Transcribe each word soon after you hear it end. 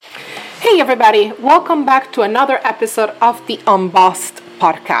Hey everybody, welcome back to another episode of the Unbossed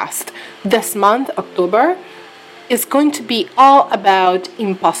podcast. This month, October, is going to be all about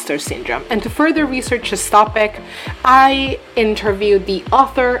imposter syndrome. And to further research this topic, I interviewed the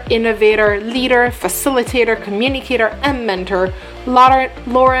author, innovator, leader, facilitator, communicator, and mentor, Lauren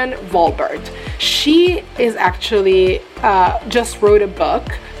Vollbert. She is actually just wrote a book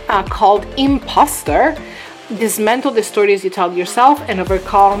called Imposter: Dismantle the Stories You Tell Yourself and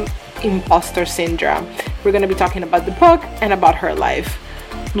Overcome Imposter Syndrome. We're going to be talking about the book and about her life.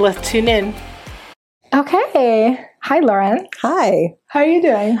 Let's tune in. Okay. Hi, Lauren. Hi. How are you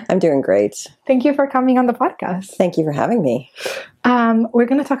doing? I'm doing great. Thank you for coming on the podcast. Thank you for having me. We're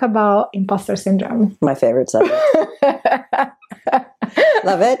going to talk about imposter syndrome. My favorite subject.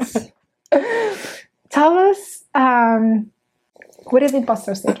 Love it. Tell us, what is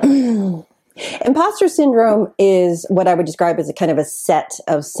imposter syndrome? Imposter syndrome is what I would describe as a kind of a set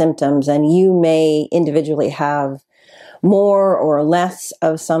of symptoms, and you may individually have more or less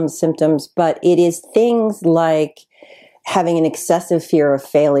of some symptoms, but it is things like having an excessive fear of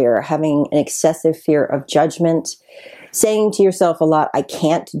failure, having an excessive fear of judgment, saying to yourself a lot, I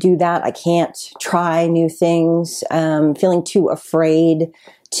can't do that, I can't try new things, feeling too afraid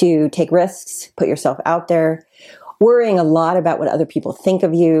to take risks, put yourself out there, worrying a lot about what other people think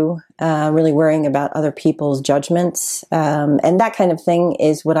of you, really worrying about other people's judgments. And that kind of thing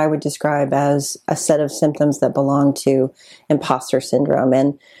is what I would describe as a set of symptoms that belong to imposter syndrome.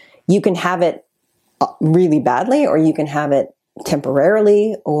 And you can have it really badly, or you can have it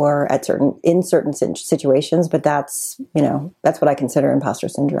temporarily or in certain situations, but that's what I consider imposter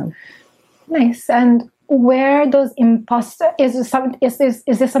syndrome. Nice. And where does is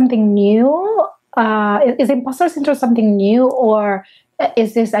this something new? Is imposter syndrome something new, or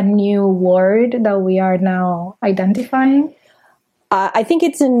is this a new word that we are now identifying? I think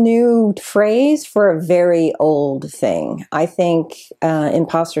it's a new phrase for a very old thing. I think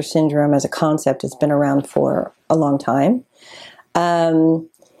imposter syndrome as a concept has been around for a long time.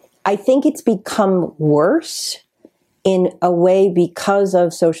 I think it's become worse in a way because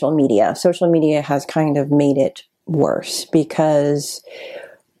of social media. Social media has kind of made it worse because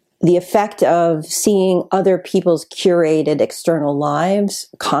the effect of seeing other people's curated external lives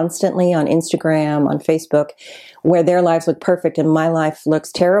constantly on Instagram, on Facebook, where their lives look perfect and my life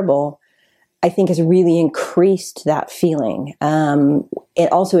looks terrible, I think has really increased that feeling.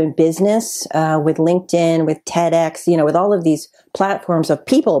 It also in business, with LinkedIn, with TEDx, with all of these platforms of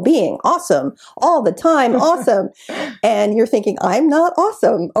people being awesome all the time, awesome. And you're thinking, I'm not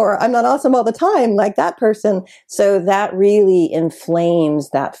awesome, or I'm not awesome all the time like that person. So that really inflames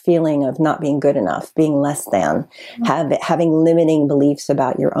that feeling of not being good enough, being less than, having limiting beliefs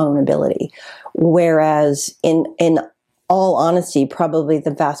about your own ability. Whereas in all honesty, probably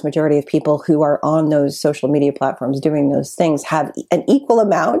the vast majority of people who are on those social media platforms doing those things have an equal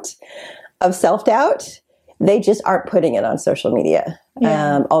amount of self-doubt. They just aren't putting it on social media.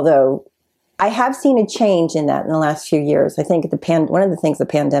 Yeah. Although I have seen a change in that in the last few years. I think one of the things the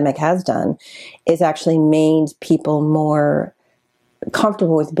pandemic has done is actually made people more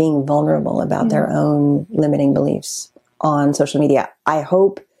comfortable with being vulnerable about their own limiting beliefs on social media. I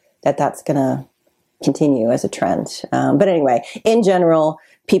hope that that's going to continue as a trend. But anyway, in general,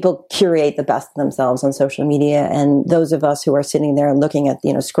 people curate the best of themselves on social media. And those of us who are sitting there looking at,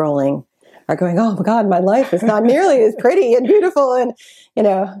 scrolling are going, oh my God, my life is not nearly as pretty and beautiful. And,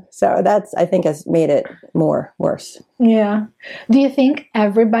 so that's, I think, has made it more worse. Yeah. Do you think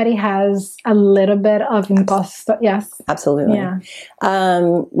everybody has a little bit of imposter? Yes. Absolutely. Yeah.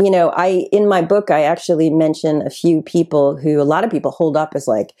 In my book, I actually mention a few people who a lot of people hold up as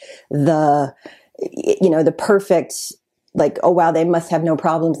like the perfect, like, oh, wow, they must have no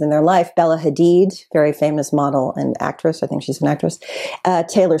problems in their life. Bella Hadid, very famous model and actress. I think she's an actress.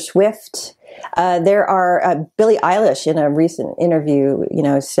 Taylor Swift. There are Billie Eilish in a recent interview,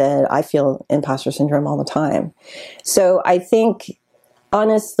 said, I feel imposter syndrome all the time. So I think,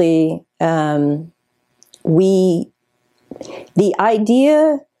 honestly, the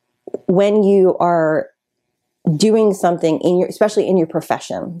idea when you are doing something especially in your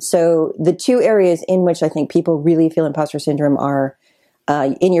profession. So the two areas in which I think people really feel imposter syndrome are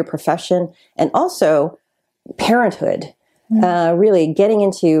in your profession and also parenthood. Really getting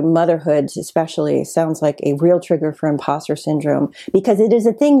into motherhood especially sounds like a real trigger for imposter syndrome because it is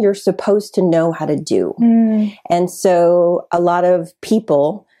a thing you're supposed to know how to do. And so a lot of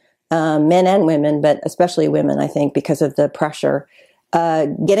people, men and women, but especially women, I think, because of the pressure,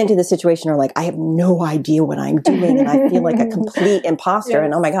 get into the situation or like, I have no idea what I'm doing and I feel like a complete imposter. Yes.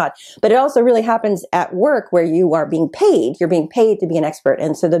 And oh my God. But it also really happens at work where you are being paid. You're being paid to be an expert.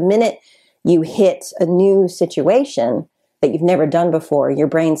 And so the minute you hit a new situation that you've never done before, your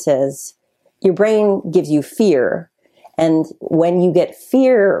brain gives you fear. And when you get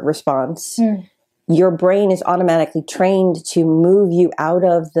fear response, your brain is automatically trained to move you out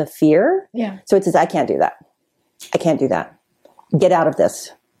of the fear. Yeah. So it says, I can't do that. I can't do that. Get out of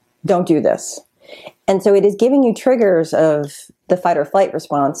this. Don't do this. And so it is giving you triggers of the fight or flight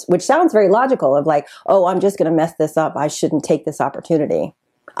response, which sounds very logical of like, oh, I'm just going to mess this up. I shouldn't take this opportunity.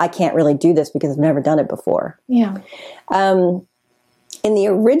 I can't really do this because I've never done it before. Yeah. In the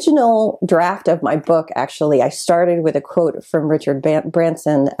original draft of my book, actually, I started with a quote from Richard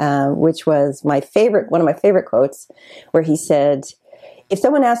Branson, which was one of my favorite quotes, where he said, if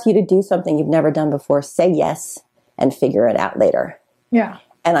someone asks you to do something you've never done before, say yes and figure it out later. Yeah.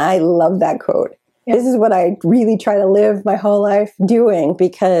 And I love that quote. Yeah. This is what I really try to live my whole life doing,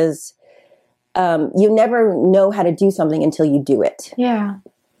 because you never know how to do something until you do it. Yeah.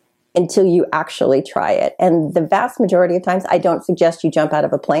 Until you actually try it. And the vast majority of times, I don't suggest you jump out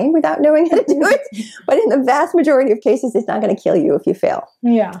of a plane without knowing how to do it. But in the vast majority of cases, it's not going to kill you if you fail.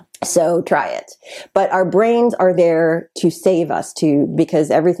 Yeah. So try it. But our brains are there to save us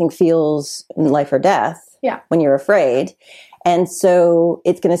because everything feels life or death when you're afraid. And so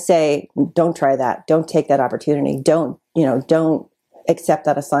it's going to say, don't try that. Don't take that opportunity. Don't accept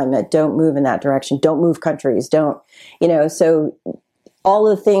that assignment. Don't move in that direction. Don't move countries. So all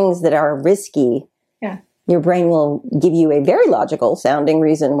the things that are risky, your brain will give you a very logical sounding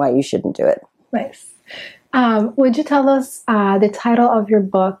reason why you shouldn't do it. Nice. Would you tell us the title of your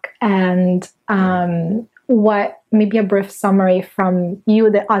book and maybe a brief summary from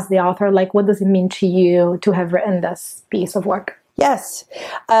you as the author, like what does it mean to you to have written this piece of work? Yes.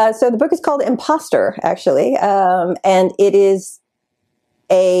 So the book is called Imposter, actually. And it's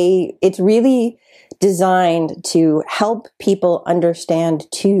really designed to help people understand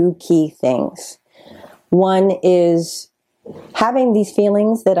two key things. One is having these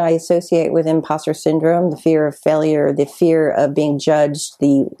feelings that I associate with imposter syndrome, the fear of failure, the fear of being judged,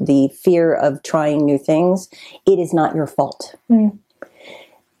 the fear of trying new things. It is not your fault.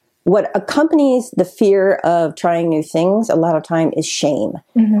 What accompanies the fear of trying new things a lot of time is shame.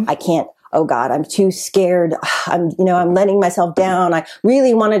 I can't. Oh God, I'm too scared. I'm letting myself down. I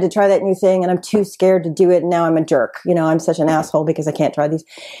really wanted to try that new thing and I'm too scared to do it. And now I'm a jerk. I'm such an asshole because I can't try these.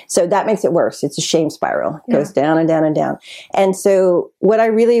 So that makes it worse. It's a shame spiral. It goes down and down and down. And so what I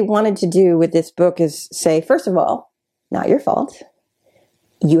really wanted to do with this book is say, first of all, not your fault.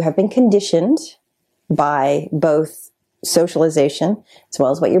 You have been conditioned by both socialization as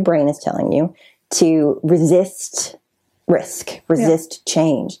well as what your brain is telling you to resist risk, resist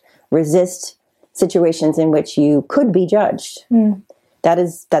change. Resist situations in which you could be judged.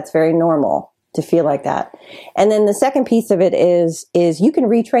 That's very normal to feel like that. And then the second piece of it is you can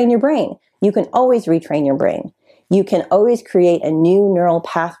retrain your brain. You can always retrain your brain. You can always create a new neural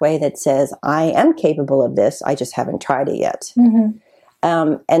pathway that says, I am capable of this. I just haven't tried it yet.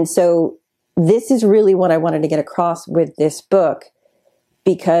 And so this is really what I wanted to get across with this book,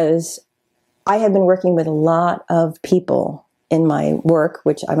 because I have been working with a lot of people in my work,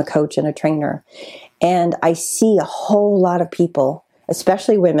 which I'm a coach and a trainer. And I see a whole lot of people,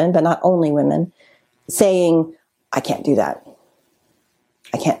 especially women, but not only women, saying, I can't do that.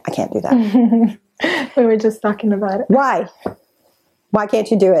 I can't do that. We were just talking about it. Why? Why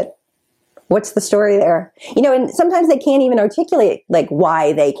can't you do it? What's the story there? And sometimes they can't even articulate like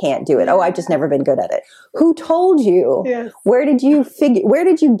why they can't do it. Oh, I've just never been good at it. Who told you? Yes. Where did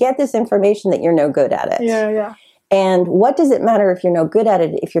you get this information that you're no good at it? Yeah. And what does it matter if you're no good at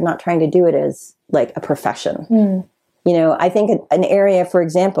it if you're not trying to do it as like a profession? I think an area, for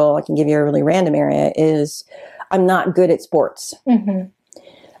example, I can give you a really random area, is I'm not good at sports.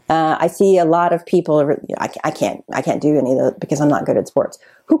 I see a lot of people, I can't do any of those because I'm not good at sports.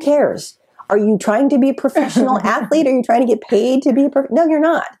 Who cares? Are you trying to be a professional athlete? Are you trying to get paid to be No, you're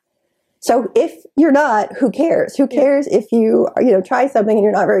not. So if you're not, who cares? Who cares if you try something and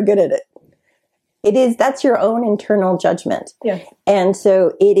you're not very good at it? That's your own internal judgment. Yes. And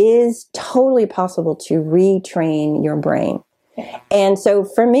so it is totally possible to retrain your brain. And so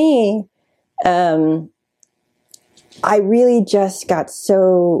for me, I really just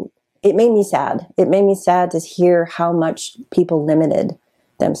it made me sad. It made me sad to hear how much people limited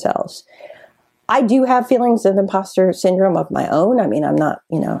themselves. I do have feelings of imposter syndrome of my own. I mean, I'm not,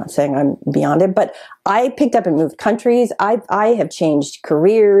 saying I'm beyond it, but I picked up and moved countries. I have changed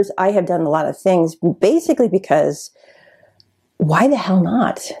careers. I have done a lot of things basically because why the hell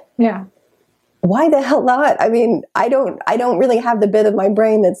not? Yeah. why the hell not? I mean, I don't really have the bit of my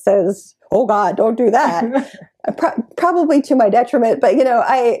brain that says, oh God, don't do that. Probably to my detriment, but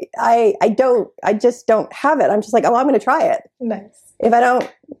I just don't have it. I'm just like, oh, I'm going to try it. Nice. If I don't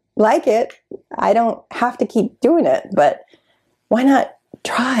like it, I don't have to keep doing it, but why not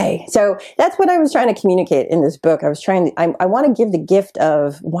try? So that's what I was trying to communicate in this book. I want to give the gift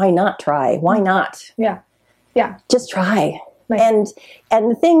of why not try? Why not? Yeah. Yeah. Just try. Nice. And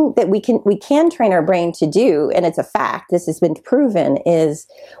the thing that we can train our brain to do, and it's a fact, this has been proven, is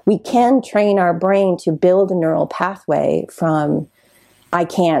we can train our brain to build a neural pathway from I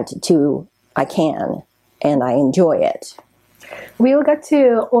can't to I can, and I enjoy it. We will get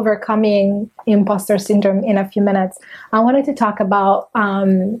to overcoming imposter syndrome in a few minutes. I wanted to talk about,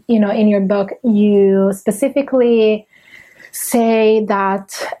 in your book, you specifically say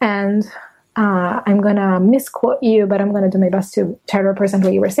that, and I'm going to misquote you, but I'm going to do my best to try to represent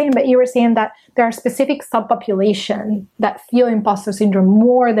what you were saying. But you were saying that there are specific subpopulations that feel imposter syndrome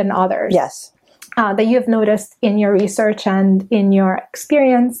more than others. Yes. That you have noticed in your research and in your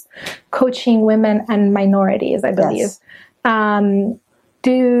experience coaching women and minorities, I believe. Yes.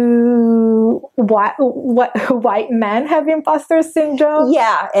 Do white men have imposter syndrome?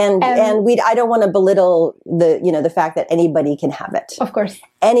 Yeah, and I don't want to belittle the fact that anybody can have it. Of course,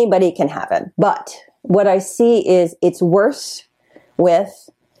 anybody can have it. But what I see is it's worse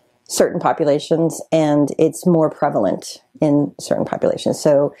with certain populations, and it's more prevalent in certain populations.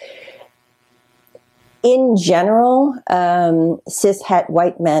 So, in general, cis-het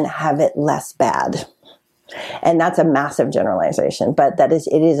white men have it less bad. And that's a massive generalization, but it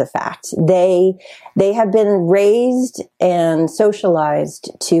is a fact. They have been raised and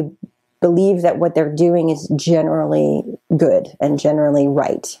socialized to believe that what they're doing is generally good and generally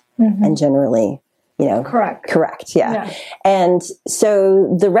right and generally, correct. Yeah. And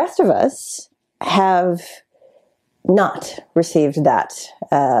so the rest of us have not received that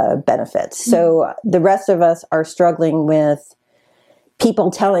benefit. So the rest of us are struggling with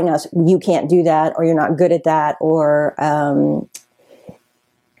people telling us you can't do that, or you're not good at that, or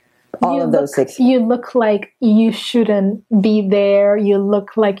all of those things. You look like you shouldn't be there. You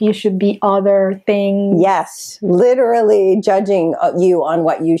look like you should be other things. Yes, literally judging you on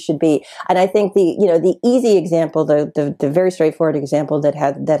what you should be. And I think the easy example, the very straightforward example that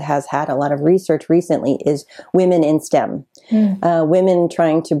has had a lot of research recently is women in STEM. Women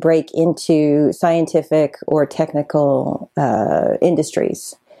trying to break into scientific or technical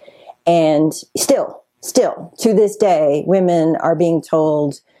industries. And still to this day, women are being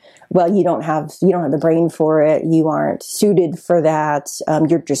told, well, you don't have the brain for it. You aren't suited for that.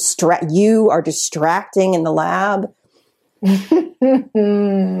 You are distracting in the lab. It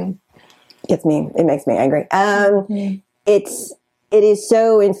makes me angry. It is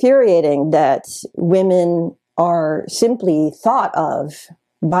so infuriating that women are simply thought of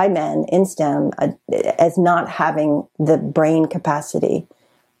by men in STEM as not having the brain capacity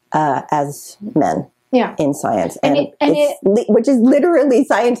as men. Yeah. In science, which is literally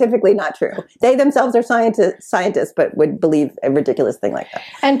scientifically not true. They themselves are scientists, but would believe a ridiculous thing like that.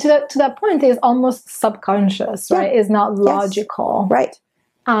 And to that point, is almost subconscious, right? Is not logical, right?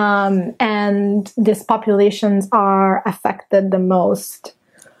 And these populations are affected the most.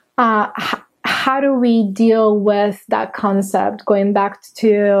 How do we deal with that concept? Going back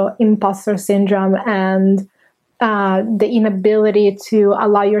to imposter syndrome and the inability to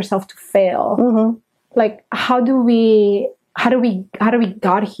allow yourself to fail. Mm-hmm. Like, how do we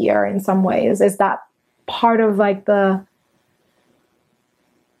got here in some ways? Is that part of like I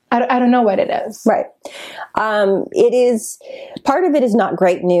don't know what it is. Right. It is, part of it is not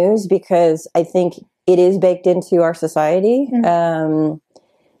great news because I think it is baked into our society. Mm-hmm.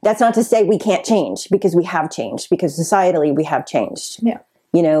 That's not to say we can't change, because we have changed, because societally we have changed. Yeah.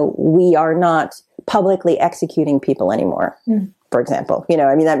 We are not publicly executing people anymore. Mm. For example,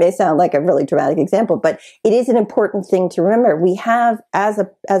 that may sound like a really dramatic example, but it is an important thing to remember. We have, as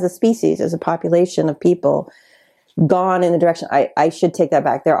a species, as a population of people, gone in the direction. I should take that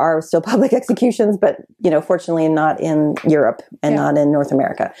back. There are still public executions, but fortunately not in Europe and not in North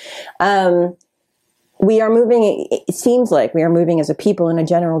America. We are moving. It seems like we are moving as a people in a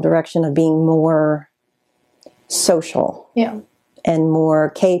general direction of being more social, and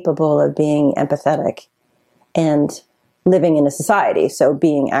more capable of being empathetic and living in a society, so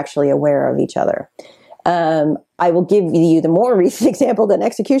being actually aware of each other. I will give you the more recent example than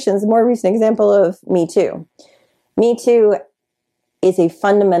executions, the more recent example of Me Too. Me Too is a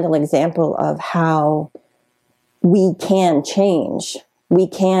fundamental example of how we can change. We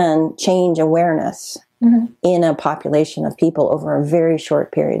can change awareness in a population of people over a very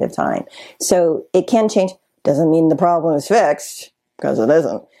short period of time. So it can change. Doesn't mean the problem is fixed, because it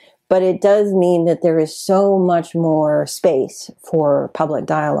isn't. But it does mean that there is so much more space for public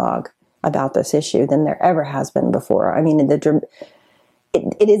dialogue about this issue than there ever has been before. I mean,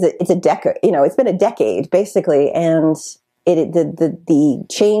 it's a decade. It's been a decade basically, and the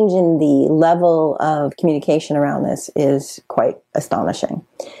change in the level of communication around this is quite astonishing.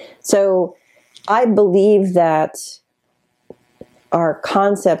 So, I believe that our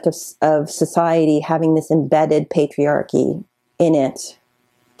concept of society having this embedded patriarchy in it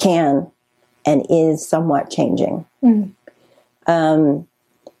can and is somewhat changing.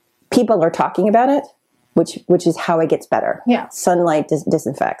 People are talking about it, which is how it gets better. Yeah. Sunlight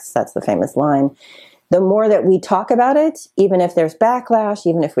disinfects. That's the famous line. The more that we talk about it, even if there's backlash,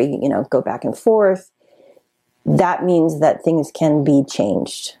 even if we go back and forth, that means that things can be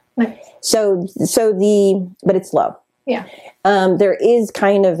changed. Right. But it's slow. Yeah. There is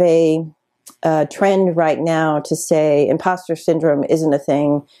kind of a trend right now to say imposter syndrome isn't a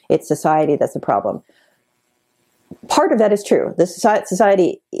thing. It's society that's the problem. Part of that is true. The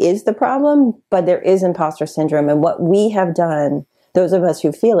society is the problem, but there is imposter syndrome. And what we have done, those of us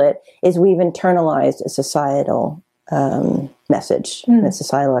who feel it, is we've internalized a societal message, a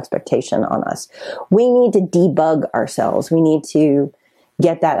societal expectation on us. We need to debug ourselves. We need to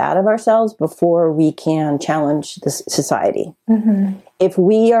get that out of ourselves before we can challenge the society. If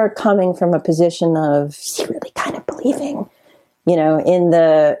we are coming from a position of secretly kind of believing, in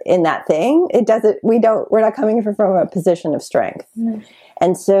that thing, we're not coming from a position of strength.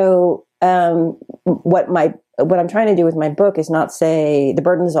 And so, what I'm trying to do with my book is not say the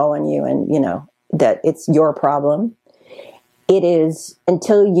burden is all on you and, that it's your problem. It is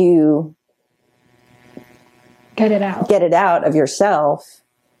until you get it out of yourself,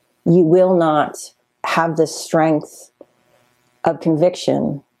 you will not have the strength of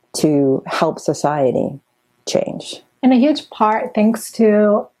conviction to help society change. And a huge part, thanks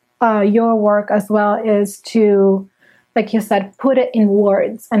to your work as well, is to, like you said, put it in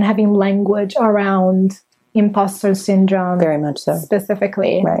words and having language around imposter syndrome. Very much so.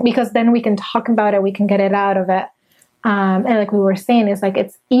 Specifically. Right. Because then we can talk about it, we can get it out of it. And like we were saying,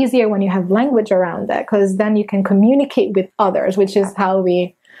 it's easier when you have language around it, because then you can communicate with others, which is how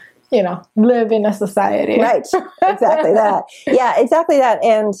we, live in a society. Right. Exactly that. Yeah, exactly that.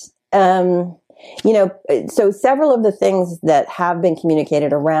 And, so several of the things that have been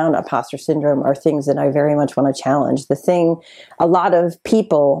communicated around imposter syndrome are things that I very much want to challenge. A lot of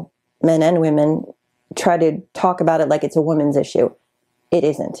people, men and women, try to talk about it like it's a women's issue. It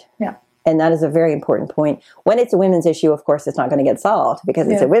isn't. Yeah. And that is a very important point. When it's a women's issue, of course, it's not going to get solved because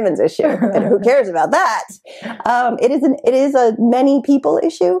it's a women's issue. And who cares about that? It is a many people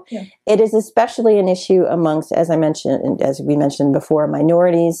issue. Yeah. It is especially an issue amongst, as we mentioned before,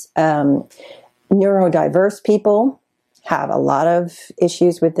 minorities. Neurodiverse people have a lot of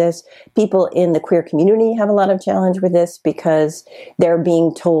issues with this. People in the queer community have a lot of challenge with this because they're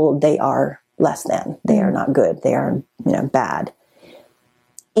being told they are less than. They are not good. They are, bad.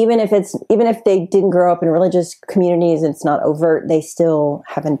 Even if they didn't grow up in religious communities, it's not overt, they still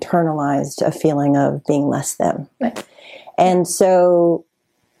have internalized a feeling of being less than. Right. And so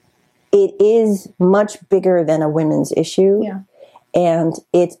it is much bigger than a women's issue. Yeah. And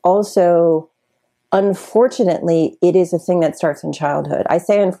it's also, unfortunately, it is a thing that starts in childhood. I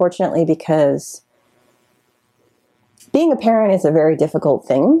say unfortunately because being a parent is a very difficult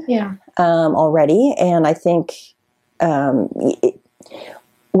thing already. And I think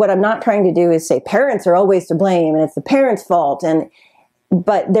what I'm not trying to do is say parents are always to blame and it's the parents' fault.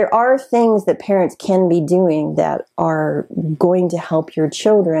 But there are things that parents can be doing that are going to help your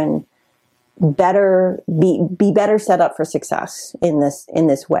children be better set up for success in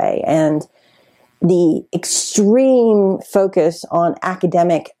this way. And the extreme focus on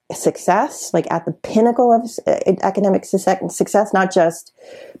academic success, like at the pinnacle of academic success, not just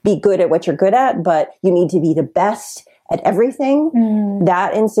be good at what you're good at, but you need to be the best at everything.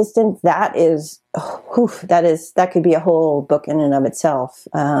 That insistence, that could be a whole book in and of itself.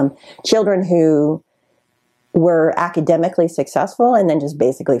 Children who were academically successful and then just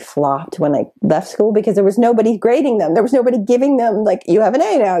basically flopped when they left school because there was nobody grading them. There was nobody giving them, like, you have an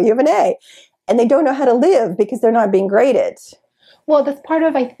A now, you have an A. And they don't know how to live because they're not being graded. Well, that's part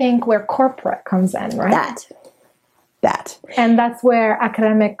of, I think, where corporate comes in, right? That. And that's where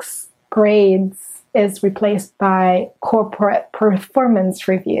academics grades is replaced by corporate performance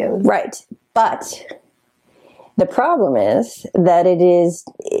reviews. Right. But the problem is that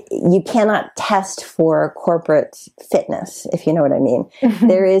you cannot test for corporate fitness, if you know what I mean.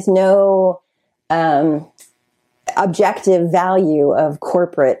 There is no objective value of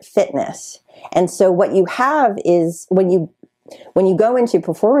corporate fitness. And so what you have is when you go into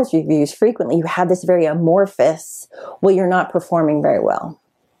performance reviews frequently, you have this very amorphous, well, you're not performing very well,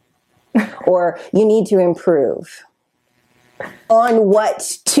 or you need to improve on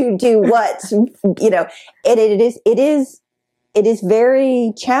what to do what, it is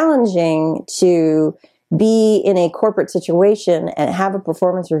very challenging to be in a corporate situation and have a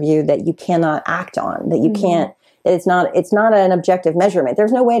performance review that you cannot act on, that you can't, it's not an objective measurement.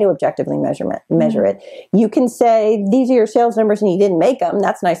 There's no way to objectively measure it. You can say, these are your sales numbers and you didn't make them.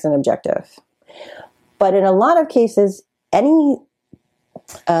 That's nice and objective. But in a lot of cases, any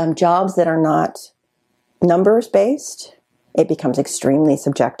jobs that are not numbers based, it becomes extremely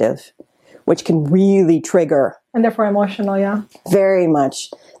subjective, which can really trigger. And therefore emotional, yeah. Very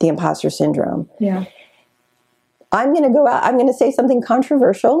much the imposter syndrome. Yeah. I'm going to say something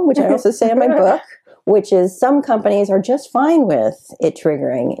controversial, which I also say in my book, which is some companies are just fine with it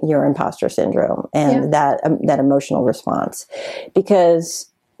triggering your imposter syndrome and that emotional response,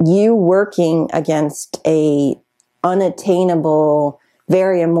 because you working against a unattainable,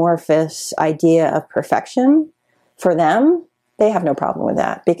 very amorphous idea of perfection, for them, they have no problem with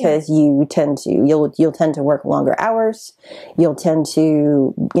that, because you'll tend to work longer hours, you'll tend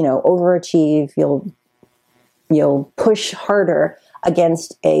to overachieve, you'll push harder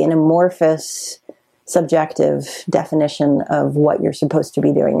against an amorphous, subjective definition of what you're supposed to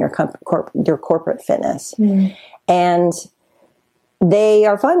be doing, your corporate fitness. And they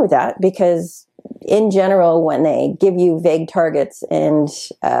are fine with that, because in general, when they give you vague targets and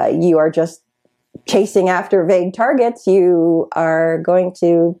you are just chasing after vague targets, you are going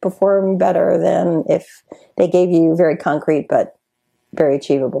to perform better than if they gave you very concrete but very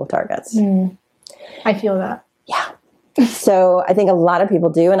achievable targets. I feel that. Yeah. So I think a lot of people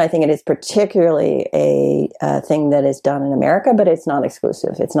do, and I think it is particularly a thing that is done in America, but it's not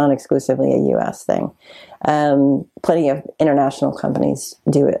exclusive. It's not exclusively a U.S. thing. Plenty of international companies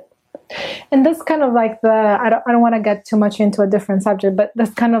do it. And that's kind of like I don't want to get too much into a different subject, but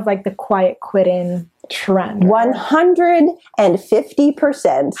that's kind of like the quiet quitting trend.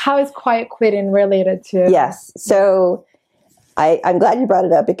 150%. How is quiet quitting related to? Yes. So I'm glad you brought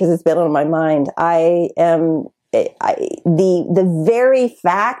it up, because it's been on my mind. The very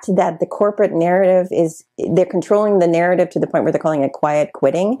fact that the corporate narrative they're controlling the narrative to the point where they're calling it quiet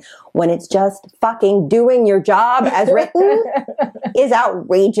quitting, when it's just fucking doing your job as written, is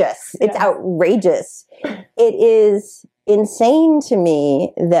outrageous. It's outrageous. It is insane to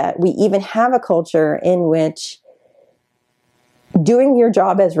me that we even have a culture in which doing your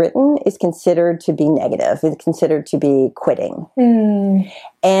job as written is considered to be negative. It's considered to be quitting.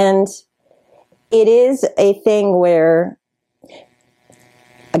 And it is a thing where,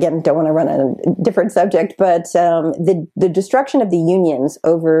 again, don't want to run on a different subject, but the destruction of the unions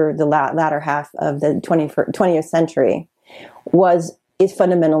over the latter half of the 20th century is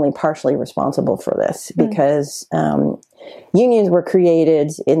fundamentally partially responsible for this, because unions were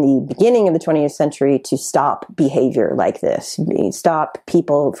created in the beginning of the 20th century to stop behavior like this, stop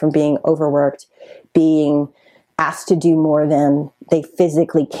people from being overworked, being asked to do more than they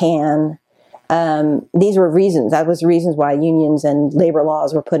physically can. These were reasons. That was the reasons why unions and labor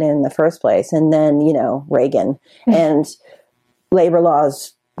laws were put in the first place. And then, Reagan and labor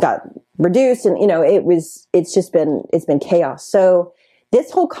laws got reduced, and it's been chaos. So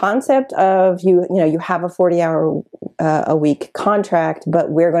this whole concept of you have a 40-hour a week contract, but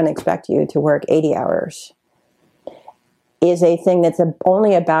we're going to expect you to work 80 hours is a thing that's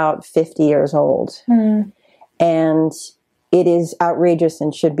only about 50 years old, and it is outrageous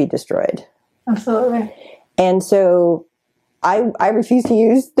and should be destroyed. Absolutely. And so I refuse to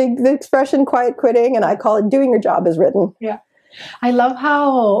use the expression quiet quitting, and I call it doing your job as written. Yeah. I love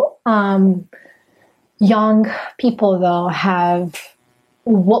how young people, though, have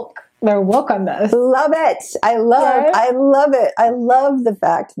they're woke on this. Love it. I love it. I love the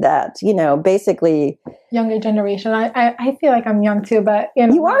fact that, basically. Younger generation. I feel like I'm young too, but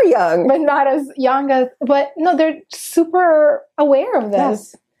you are young. But not as young as, but no, they're super aware of this.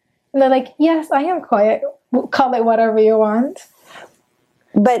 Yes. And they're like, yes, I am quiet. Call it whatever you want.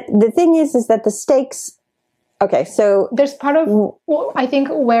 But the thing is that the stakes. Okay, so there's part of, I think,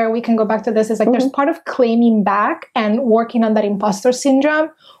 where we can go back to this is like there's part of claiming back and working on that imposter syndrome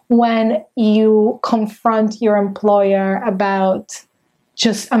when you confront your employer about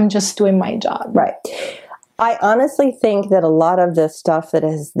I'm just doing my job. Right. I honestly think that a lot of the stuff that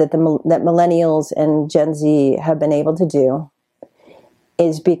millennials and Gen Z have been able to do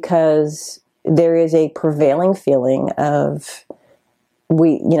is because there is a prevailing feeling of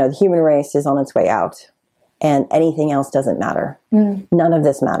the human race is on its way out, and anything else doesn't matter. None of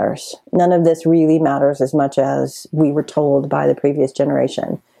this matters. None of this really matters as much as we were told by the previous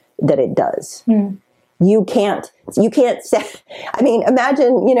generation that it does. You can't say, I mean,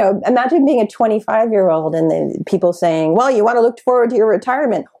 imagine being a 25-year-old and the people saying, well, you want to look forward to your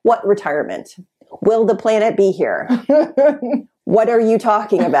retirement. What retirement? Will the planet be here? What are you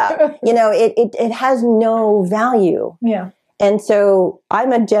talking about? It has no value. Yeah. And so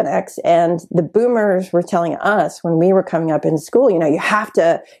I'm a Gen X, and the boomers were telling us when we were coming up in school, you have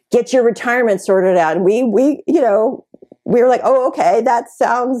to get your retirement sorted out. And we were like, oh, okay, that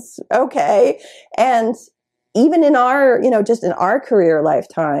sounds okay. And even in our, just in our career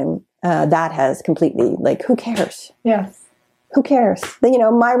lifetime, that has completely, who cares? Yes. Who cares?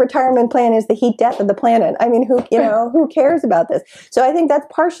 My retirement plan is the heat death of the planet. I mean, who cares about this? So I think that's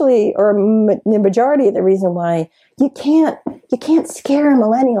partially, or the majority of the reason why you can't scare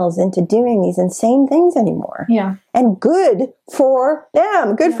millennials into doing these insane things anymore. Yeah. And good for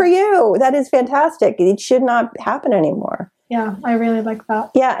them. Good for you. That is fantastic. It should not happen anymore. Yeah, I really like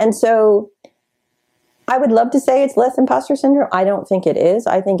that. Yeah, and so I would love to say it's less imposter syndrome. I don't think it is.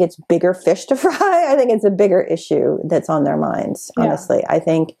 I think it's bigger fish to fry. I think it's a bigger issue that's on their minds, honestly. Yeah. I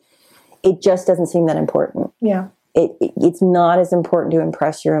think it just doesn't seem that important. Yeah. It's not as important to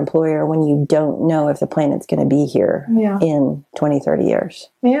impress your employer when you don't know if the planet's going to be here in 20, 30 years.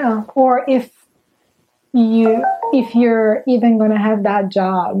 Yeah. Or if you're even going to have that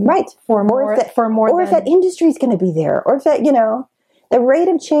job. Right. Or if that industry's going to be there. Or if that, the rate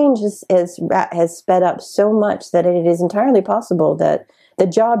of change has sped up so much that it is entirely possible that the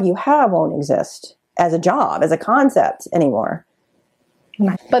job you have won't exist as a job, as a concept anymore.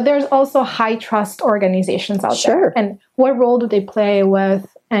 But there's also high trust organizations out there. And what role do they play with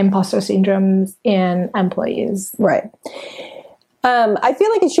imposter syndromes in employees? Right. I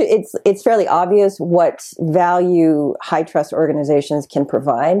feel like it's fairly obvious what value high trust organizations can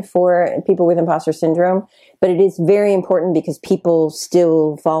provide for people with imposter syndrome, but it is very important because people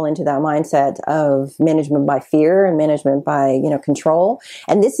still fall into that mindset of management by fear and management by, control.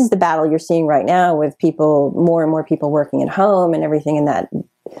 And this is the battle you're seeing right now with more and more people working at home and everything, and that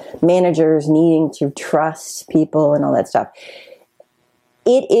managers needing to trust people and all that stuff.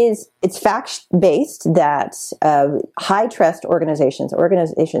 It's fact-based that high trust organizations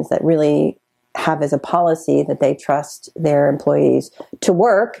that really have as a policy that they trust their employees to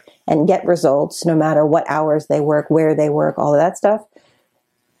work and get results no matter what hours they work, where they work, all of that stuff,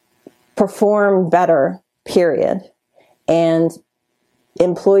 perform better, period. And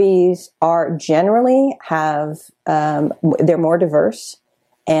employees are generally they're more diverse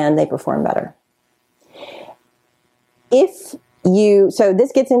and they perform better. So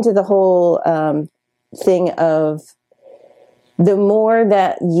this gets into the whole thing of the more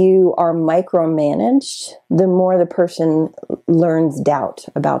that you are micromanaged, the more the person learns doubt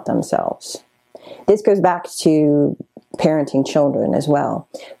about themselves. This goes back to parenting children as well.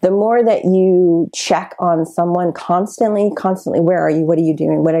 The more that you check on someone constantly, where are you? What are you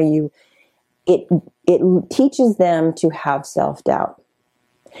doing? It teaches them to have self-doubt.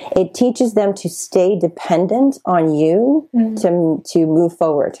 It teaches them to stay dependent on you to move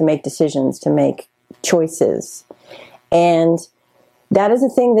forward, to make decisions, to make choices. And that is a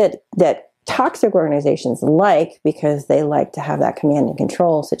thing that toxic organizations like, because they like to have that command and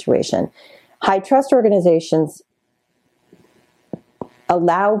control situation. High trust organizations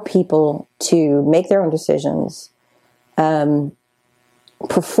allow people to make their own decisions,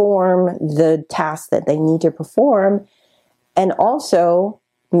 perform the tasks that they need to perform, and also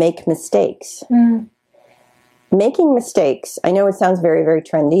make mistakes. Making mistakes, I know it sounds very, very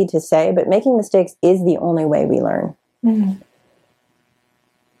trendy to say, but making mistakes is the only way we learn.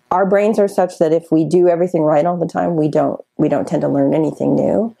 Our brains are such that if we do everything right all the time, we don't tend to learn anything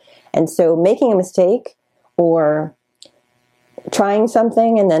new. And so making a mistake or trying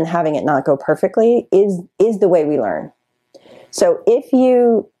something and then having it not go perfectly is the way we learn. So if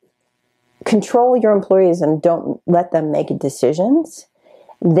you control your employees and don't let them make decisions,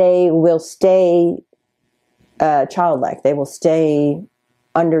 they will stay childlike. They will stay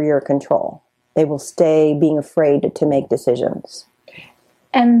under your control. They will stay being afraid to make decisions.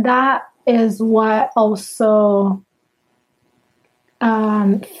 And that is what also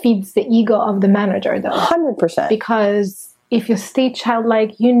feeds the ego of the manager, though. 100%. Because if you stay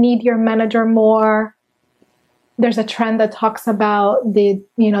childlike, you need your manager more. There's a trend that talks about the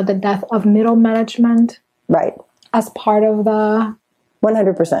death of middle management. Right. As part of the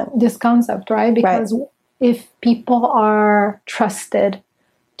 100%. This concept, right? Because if people are trusted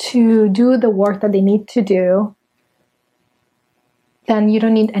to do the work that they need to do, then you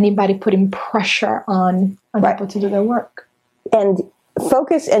don't need anybody putting pressure on people to do their work. And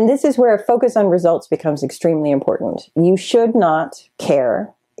focus, and this is where focus on results becomes extremely important. You should not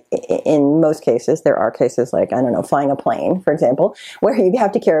care. In most cases, there are cases like, I don't know, flying a plane, for example, where you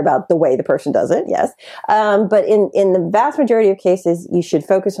have to care about the way the person does it, yes. But in the vast majority of cases, you should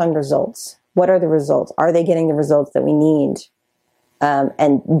focus on results. What are the results? Are they getting the results that we need?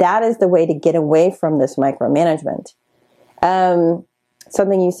 And that is the way to get away from this micromanagement.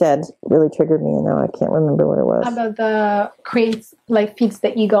 Something you said really triggered me, and now I can't remember what it was. About the feeds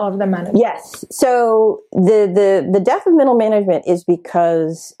the ego of the manager. Yes. So the death of middle management is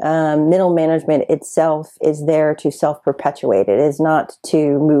because middle management itself is there to self-perpetuate. It is not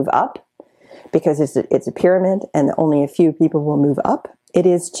to move up, because it's a pyramid and only a few people will move up. It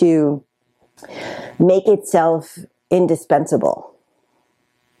is to make itself indispensable.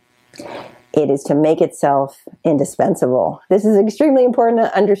 It is to make itself indispensable. This is extremely important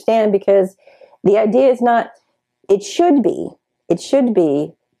to understand, because the idea is not, it should be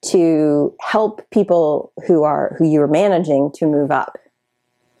to help people who you're managing to move up.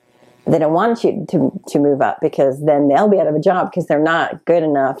 They don't want you to move up, because then they'll be out of a job because they're not good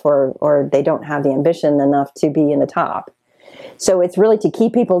enough, or they don't have the ambition enough to be in the top. So it's really to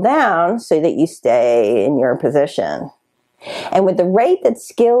keep people down so that you stay in your position. And with the rate that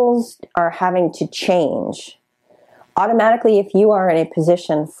skills are having to change, automatically, if you are in a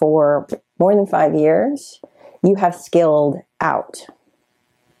position for more than 5 years, you have skilled out.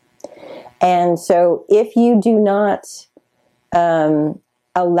 And so if you do not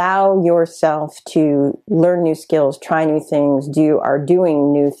allow yourself to learn new skills, try new things, are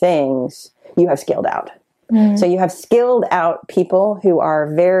doing new things, you have skilled out. Mm. So you have skilled out people who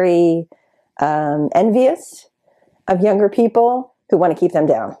are very envious of younger people who want to keep them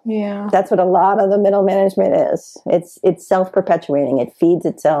down. Yeah. That's what a lot of the middle management is. It's self-perpetuating. It feeds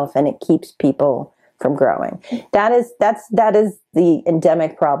itself and it keeps people from growing. That is the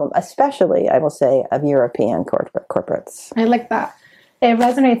endemic problem, especially, I will say, of European corporates. I like that. It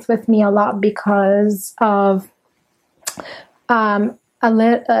resonates with me a lot because of some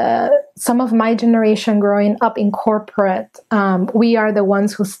of my generation growing up in corporate. We are the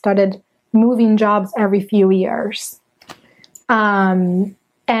ones who started moving jobs every few years. And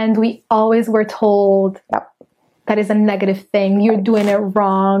we always were told that is a negative thing. You're doing it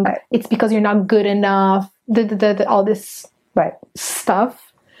wrong. Right. It's because you're not good enough. All this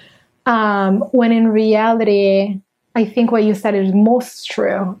stuff. When in reality, I think what you said is most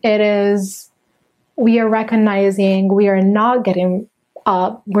true. It is, we are recognizing we are not getting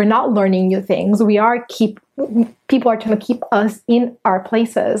up. We're not learning new things. People are trying to keep us in our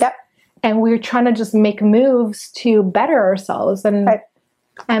places. Yep. And we're trying to just make moves to better ourselves and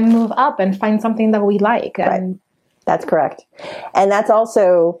move up and find something that we like. And that's correct. And that's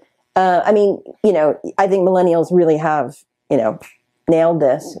also, I think millennials really have, nailed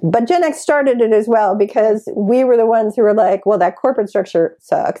this. But Gen X started it as well, because we were the ones who were like, well, that corporate structure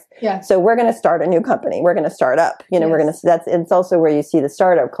sucks. Yeah. So we're going to start a new company. We're going to start up. It's also where you see the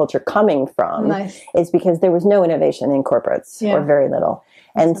startup culture coming from. Nice. Is because there was no innovation in corporates, or very little.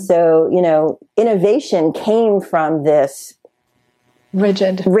 And so, innovation came from this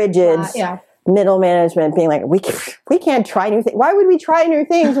rigid middle management being like, we can't try new things. Why would we try new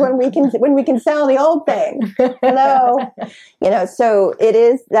things when we can sell the old thing? Hello, So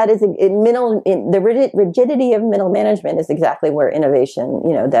the rigidity of middle management is exactly where innovation,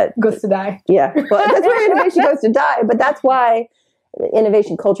 that goes to die. Yeah, well, that's where innovation goes to die. But that's why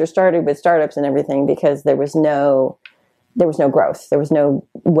innovation culture started with startups and everything, because there was no growth. There was no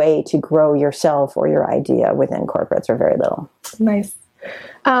way to grow yourself or your idea within corporates, or very little. Nice.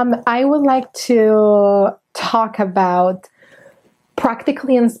 I would like to talk about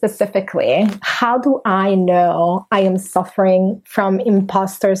practically and specifically, how do I know I am suffering from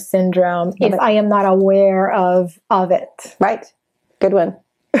imposter syndrome if I am not aware of it? Right. Good one.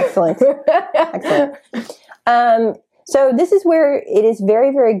 Excellent. Excellent. So this is where it is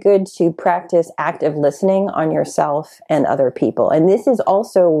very, very good to practice active listening on yourself and other people. And this is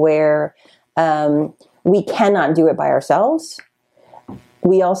also where we cannot do it by ourselves.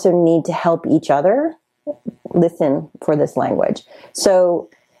 We also need to help each other listen for this language.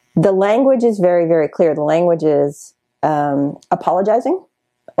 So the language is very, very clear. The language is apologizing,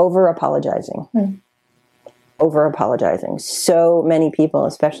 over-apologizing. Over-apologizing. So many people,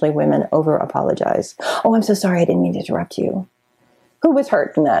 especially women, over-apologize. Oh, I'm so sorry. I didn't mean to interrupt you. Who was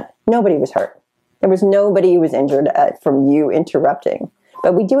hurt in that? Nobody was hurt. There was nobody who was injured from you interrupting.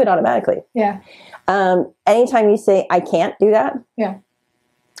 But we do it automatically. Yeah. Anytime you say, I can't do that,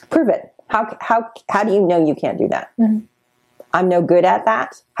 prove it. How do you know you can't do that? Mm-hmm. I'm no good at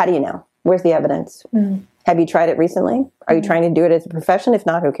that. How do you know? Where's the evidence? Have you tried it recently? Are you trying to do it as a profession? If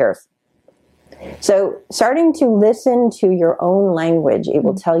not, who cares? So starting to listen to your own language, it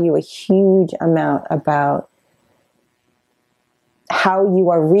will tell you a huge amount about how you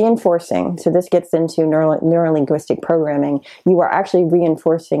are reinforcing. So this gets into neurolinguistic programming. You are actually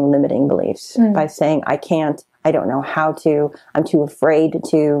reinforcing limiting beliefs by saying, I can't, I don't know how to, I'm too afraid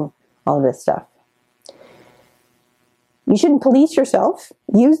to, all of this stuff. You shouldn't police yourself.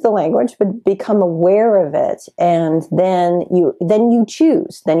 Use the language, but become aware of it. And then you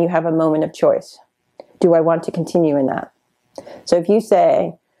choose. Then you have a moment of choice. Do I want to continue in that? So if you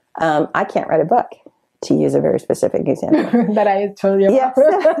say, I can't write a book, to use a very specific example. That I told you about.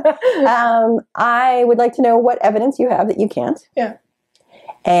 Yes. I would like to know what evidence you have that you can't. Yeah.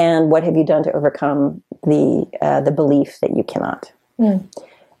 And what have you done to overcome the belief that you cannot?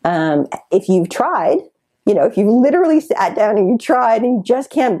 If you've tried, if you literally sat down and you tried and you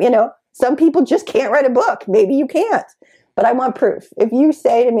just can't, some people just can't write a book. Maybe you can't, but I want proof. If you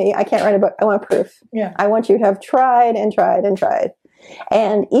say to me, I can't write a book, I want proof. Yeah. I want you to have tried and tried and tried.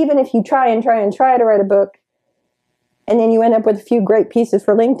 And even if you try and try and try to write a book, and then you end up with a few great pieces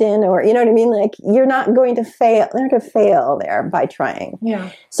for LinkedIn, or you know what I mean? Like, you're not going to fail. They're going to fail there by trying.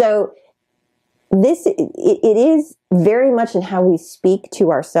 Yeah. So it is very much in how we speak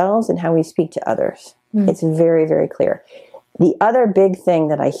to ourselves and how we speak to others. It's very, very clear. The other big thing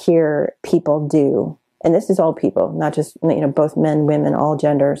that I hear people do, and this is all people, not just, both men, women, all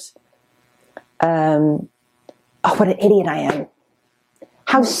genders. Oh, what an idiot I am.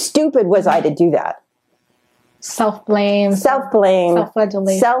 How stupid was I to do that? Self-blame.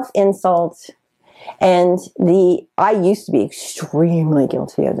 Self-flagellation. Self-insult. And I used to be extremely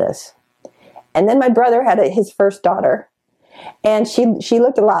guilty of this. And then my brother had his first daughter. And she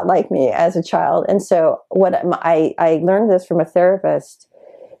looked a lot like me as a child. And so I learned this from a therapist.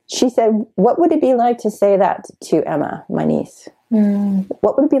 She said, what would it be like to say that to Emma, my niece?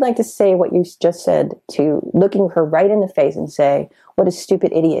 What would it be like to say what you just said, to looking her right in the face and say, what a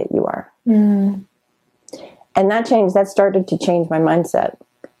stupid idiot you are? And that started to change my mindset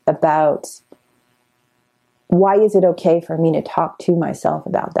about why is it okay for me to talk to myself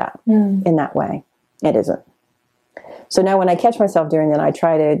about that in that way? It isn't. So now when I catch myself doing that, I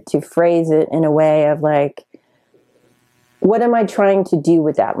try to phrase it in a way of like, what am I trying to do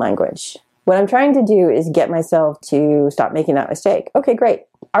with that language? What I'm trying to do is get myself to stop making that mistake. Okay, great.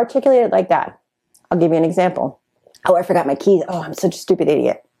 Articulate it like that. I'll give you an example. Oh, I forgot my keys. Oh, I'm such a stupid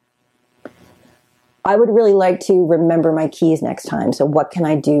idiot. I would really like to remember my keys next time. So what can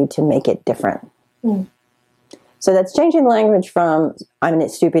I do to make it different? So that's changing the language from I'm a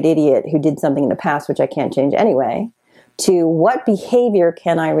stupid idiot who did something in the past, which I can't change anyway, to what behavior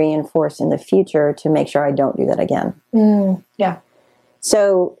can I reinforce in the future to make sure I don't do that again? Yeah.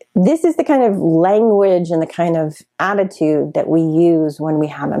 So this is the kind of language and the kind of attitude that we use when we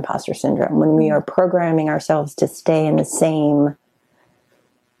have imposter syndrome, when we are programming ourselves to stay in the same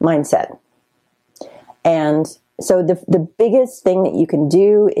mindset. And so the biggest thing that you can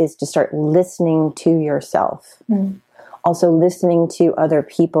do is to start listening to yourself. Also listening to other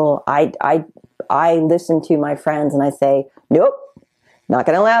people. I listen to my friends and I say, nope, not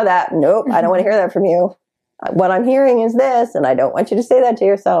going to allow that. Nope, I don't want to hear that from you. What I'm hearing is this, and I don't want you to say that to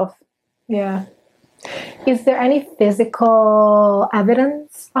yourself. Yeah. Is there any physical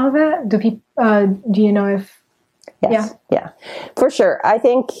evidence of it? Do you know if... Yes, yeah, for sure. I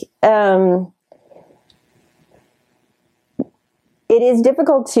think it is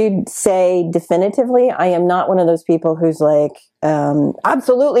difficult to say definitively. I am not one of those people who's like,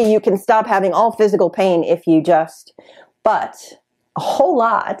 absolutely, you can stop having all physical pain if you just... But a whole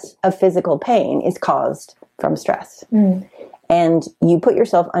lot of physical pain is caused from stress. And you put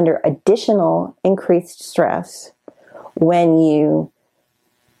yourself under additional increased stress when you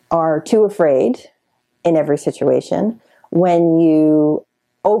are too afraid in every situation, when you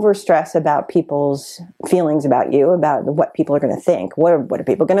overstress about people's feelings about you, about what people are going to think. What are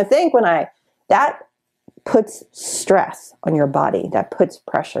people going to think that puts stress on your body, that puts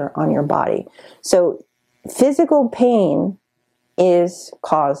pressure on your body. So physical pain is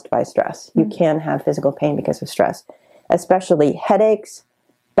caused by stress. You can have physical pain because of stress, especially headaches,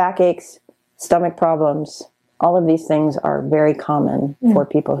 backaches, stomach problems. All of these things are very common for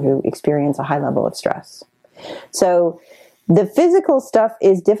people who experience a high level of stress. So the physical stuff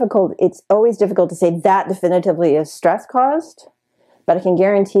is difficult. It's always difficult to say that definitively is stress caused, but I can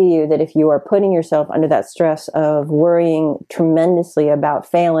guarantee you that if you are putting yourself under that stress of worrying tremendously about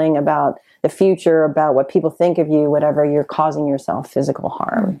failing, about the future, about what people think of you, whatever, you're causing yourself physical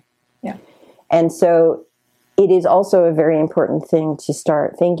harm. Yeah. And so it is also a very important thing to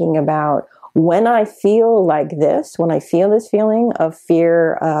start thinking about when I feel like this, when I feel this feeling of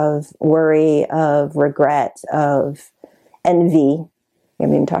fear, of worry, of regret, of envy. We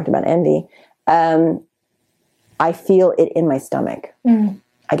haven't even talked about envy. I feel it in my stomach.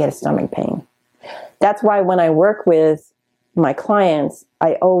 I get a stomach pain. That's why when I work with my clients,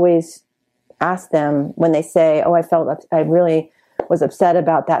 I always ask them when they say, oh, I really was upset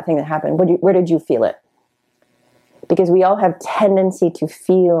about that thing that happened. Where did you feel it? Because we all have tendency to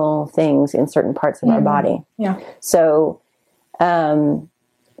feel things in certain parts of our body. Yeah. So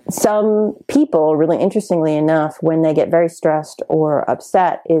some people, really interestingly enough, when they get very stressed or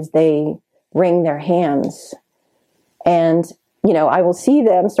upset, is they wring their hands. And, I will see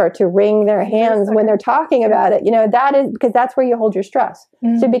them start to wring their hands when they're talking about it. That is because that's where you hold your stress.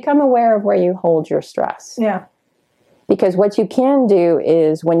 So become aware of where you hold your stress. Yeah. Because what you can do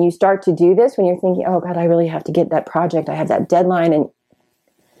is when you start to do this, when you're thinking, oh God, I really have to get that project, I have that deadline, and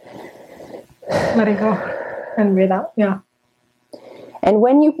let it go and breathe out. Yeah. And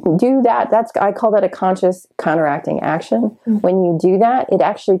when you do that, I call that a conscious counteracting action. When you do that, it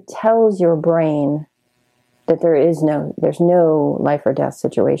actually tells your brain that there's no life or death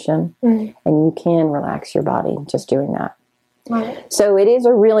situation, and you can relax your body just doing that. Right. So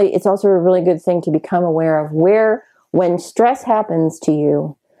it's also a really good thing to become aware of when stress happens to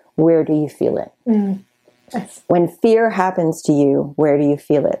you, where do you feel it? Yes. When fear happens to you, where do you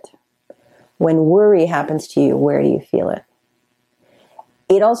feel it? When worry happens to you, where do you feel it?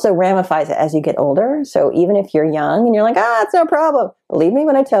 It also ramifies as you get older. So even if you're young and you're like, it's no problem. Believe me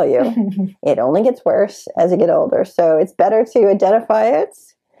when I tell you, it only gets worse as you get older. So it's better to identify it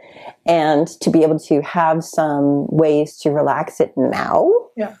and to be able to have some ways to relax it now.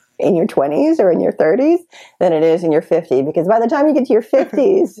 Yeah. In your 20s or in your 30s than it is in your 50s. Because by the time you get to your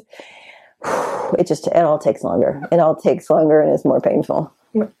 50s, it all takes longer. It all takes longer and is more painful.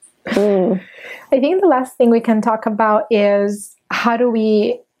 I think the last thing we can talk about is how do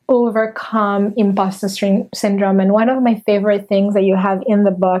we overcome imposter syndrome. And one of my favorite things that you have in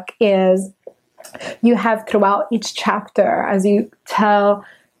the book is you have throughout each chapter, as you tell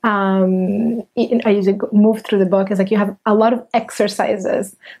as you move through the book, is like you have a lot of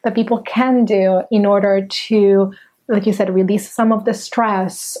exercises that people can do in order to, like you said, release some of the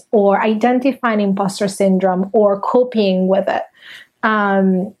stress or identify imposter syndrome or coping with it.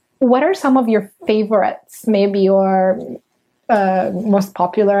 What are some of your favorites, maybe your most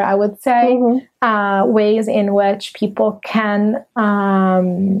popular, I would say, ways in which people can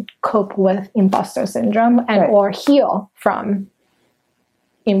cope with imposter syndrome and or heal from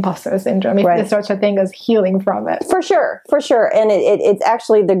imposter syndrome, if there's such a thing as healing from it? For sure. And it's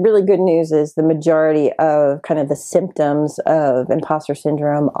actually, the really good news is the majority of kind of the symptoms of imposter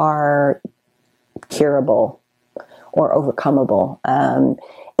syndrome are curable or overcomable.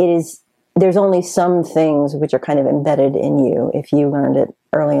 There's only some things which are kind of embedded in you if you learned it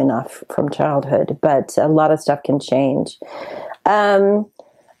early enough from childhood, but a lot of stuff can change.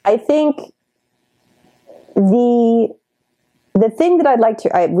 I think the thing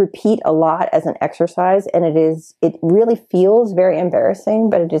that I repeat a lot as an exercise, and it really feels very embarrassing,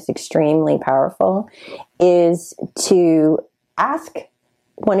 but it is extremely powerful, is to ask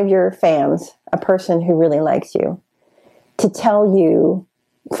one of your fans, a person who really likes you, to tell you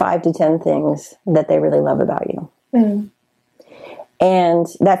 5 to 10 things that they really love about you. And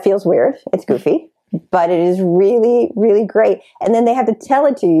that feels weird. It's goofy. But it is really, really great. And then they have to tell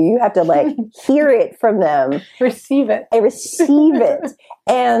it to you. You have to hear it from them. Receive it. And receive it.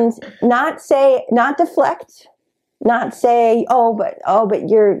 And not deflect. Not say, but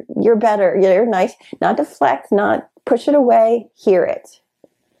you're better. You're nice. Not deflect, not push it away. Hear it.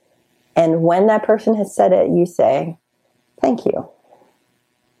 And when that person has said it, you say, thank you.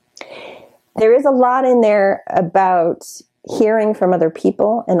 There is a lot in there about hearing from other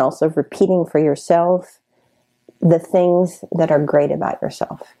people and also repeating for yourself the things that are great about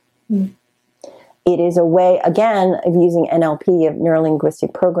yourself. It is a way, again, of using NLP, of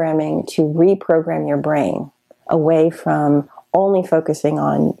neuro-linguistic programming, to reprogram your brain away from only focusing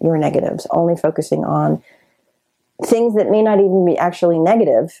on your negatives, only focusing on things that may not even be actually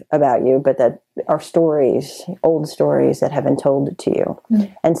negative about you, but that are stories, old stories that have been told to you.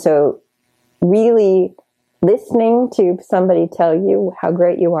 And so really listening to somebody tell you how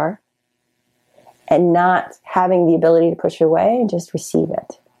great you are and not having the ability to push it away and just receive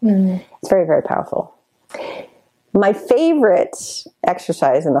it. It's very, very powerful. My favorite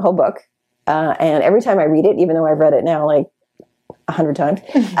exercise in the whole book, and every time I read it, even though I've read it now 100 times,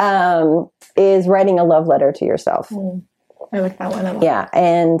 is writing a love letter to yourself. I like that one a lot. Yeah,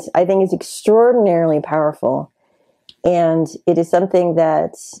 and I think it's extraordinarily powerful And it is something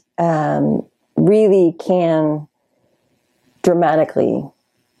that really can dramatically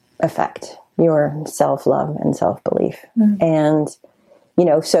affect your self-love and self-belief. And,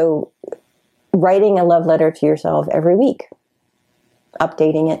 so writing a love letter to yourself every week,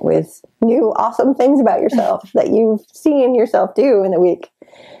 updating it with new awesome things about yourself that you've seen yourself do in the week.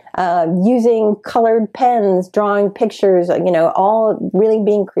 Using colored pens, drawing pictures, all really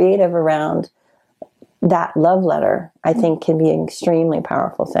being creative around that love letter, I think can be an extremely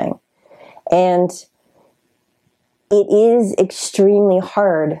powerful thing. And it is extremely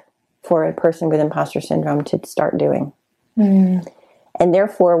hard for a person with imposter syndrome to start doing. And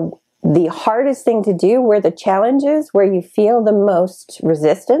therefore, the hardest thing to do, where the challenge is, where you feel the most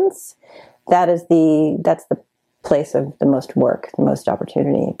resistance, that's the place of the most work, the most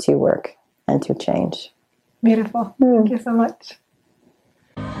opportunity to work and to change. Beautiful. Thank you so much.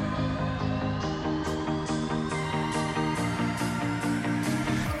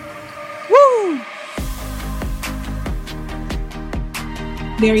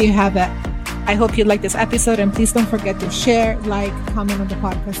 There you have it. I hope you liked this episode, and please don't forget to share, like, comment on the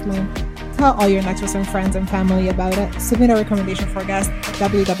podcast link. Tell all your networks and friends and family about it. Submit a recommendation for guests at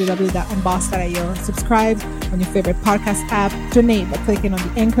www.unbossed.io. Subscribe on your favorite podcast app. Donate by clicking on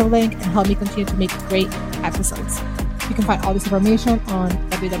the anchor link and help me continue to make great episodes. You can find all this information on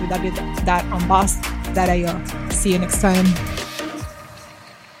www.unbossed.io. See you next time.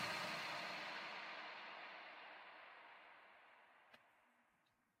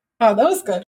 Oh, that was good.